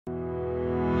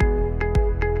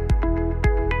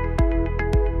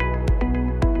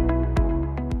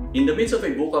In the midst of a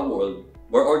VUCA world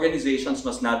where organizations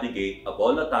must navigate a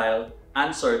volatile,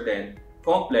 uncertain,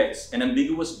 complex, and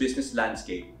ambiguous business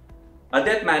landscape,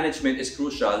 debt management is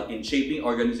crucial in shaping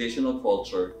organizational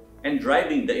culture and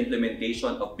driving the implementation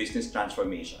of business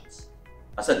transformations.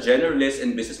 As a generalist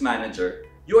and business manager,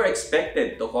 you are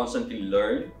expected to constantly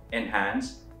learn,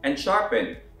 enhance, and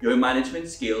sharpen your management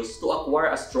skills to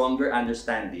acquire a stronger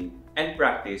understanding and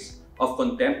practice of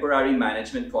contemporary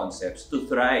management concepts to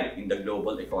thrive in the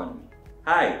global economy.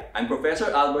 Hi, I'm Professor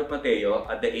Albert Mateo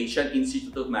at the Asian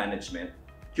Institute of Management.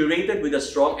 Curated with a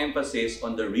strong emphasis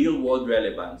on the real-world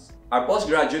relevance, our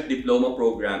postgraduate diploma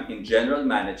program in general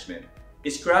management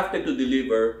is crafted to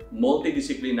deliver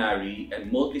multidisciplinary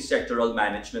and multisectoral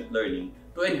management learning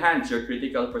to enhance your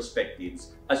critical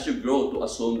perspectives as you grow to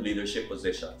assume leadership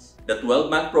positions. The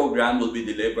 12-month program will be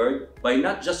delivered by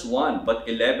not just one but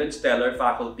 11 stellar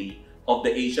faculty of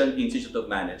the Asian Institute of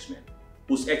Management,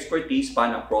 whose expertise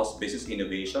span across business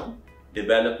innovation,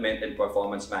 development and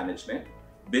performance management,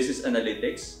 business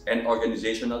analytics, and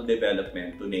organizational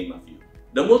development, to name a few.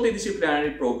 The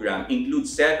multidisciplinary program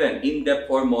includes 7 in-depth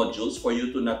core modules for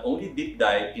you to not only deep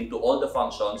dive into all the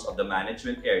functions of the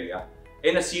management area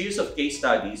and a series of case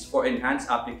studies for enhanced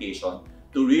application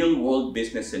to real-world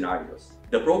business scenarios.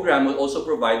 The program will also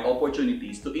provide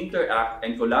opportunities to interact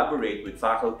and collaborate with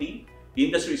faculty,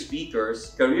 industry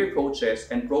speakers, career coaches,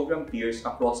 and program peers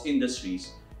across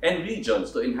industries and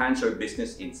regions to enhance your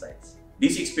business insights.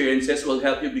 These experiences will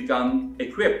help you become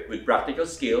equipped with practical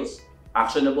skills,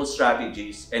 actionable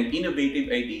strategies, and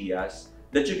innovative ideas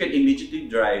that you can immediately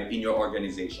drive in your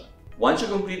organization. Once you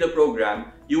complete the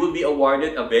program, you will be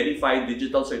awarded a verified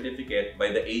digital certificate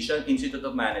by the Asian Institute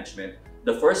of Management,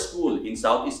 the first school in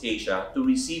Southeast Asia to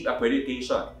receive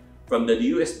accreditation from the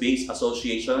US-based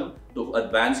Association to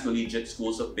Advanced Collegiate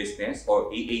Schools of Business,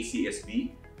 or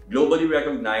AACSB, globally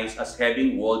recognized as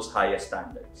having world's highest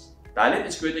standards. Talent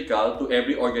is critical to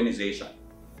every organization.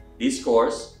 This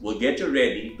course will get you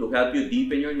ready to help you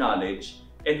deepen your knowledge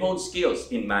and hone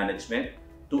skills in management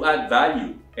to add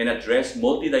value and address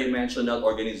multidimensional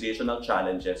organizational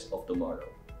challenges of tomorrow.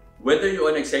 Whether you're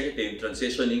an executive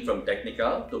transitioning from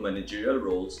technical to managerial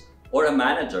roles or a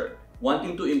manager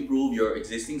wanting to improve your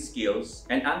existing skills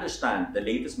and understand the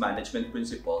latest management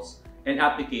principles and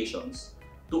applications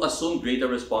to assume greater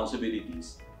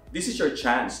responsibilities, this is your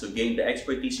chance to gain the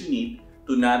expertise you need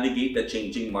to navigate the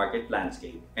changing market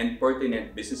landscape and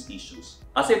pertinent business issues.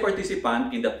 As a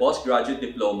participant in the Postgraduate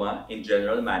Diploma in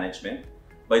General Management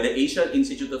by the Asian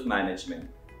Institute of Management,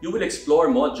 you will explore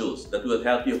modules that will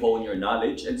help you hone your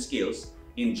knowledge and skills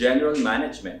in general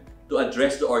management to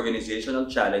address the organizational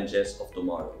challenges of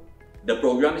tomorrow. The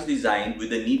program is designed with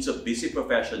the needs of busy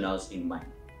professionals in mind.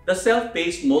 The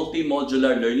self-paced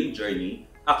multi-modular learning journey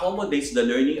accommodates the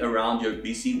learning around your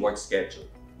busy work schedule.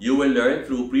 You will learn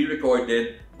through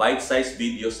pre-recorded, bite-sized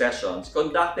video sessions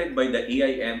conducted by the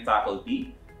AIM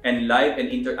faculty and live and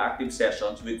interactive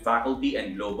sessions with faculty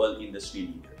and global industry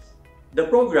leaders. The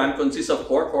program consists of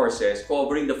core courses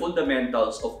covering the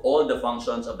fundamentals of all the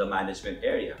functions of the management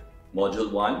area.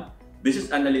 Module 1, Business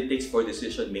Analytics for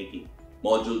Decision Making.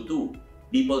 Module 2,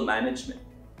 People Management.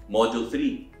 Module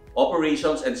 3,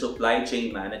 Operations and Supply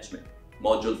Chain Management.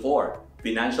 Module 4,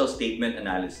 Financial Statement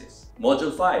Analysis.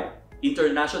 Module 5,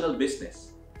 International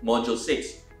Business. Module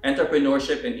 6,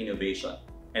 Entrepreneurship and Innovation.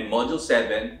 And Module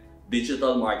 7,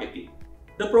 Digital Marketing.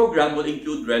 The program will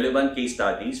include relevant case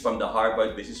studies from the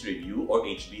Harvard Business Review, or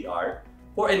HBR,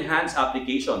 for enhanced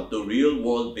application to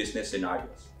real-world business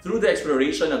scenarios. Through the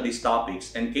exploration of these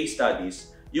topics and case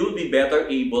studies, you will be better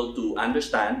able to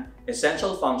understand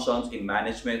essential functions in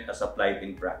management as applied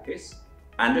in practice,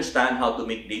 understand how to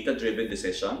make data-driven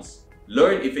decisions,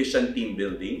 learn efficient team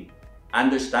building,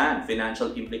 understand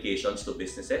financial implications to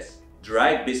businesses,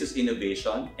 drive business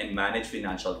innovation and manage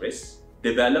financial risks,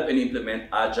 develop and implement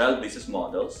agile business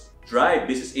models, drive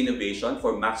business innovation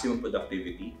for maximum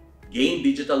productivity, gain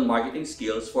digital marketing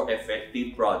skills for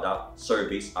effective product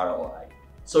service ROI.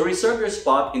 So reserve your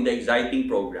spot in the exciting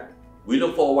program. We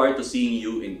look forward to seeing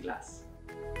you in class.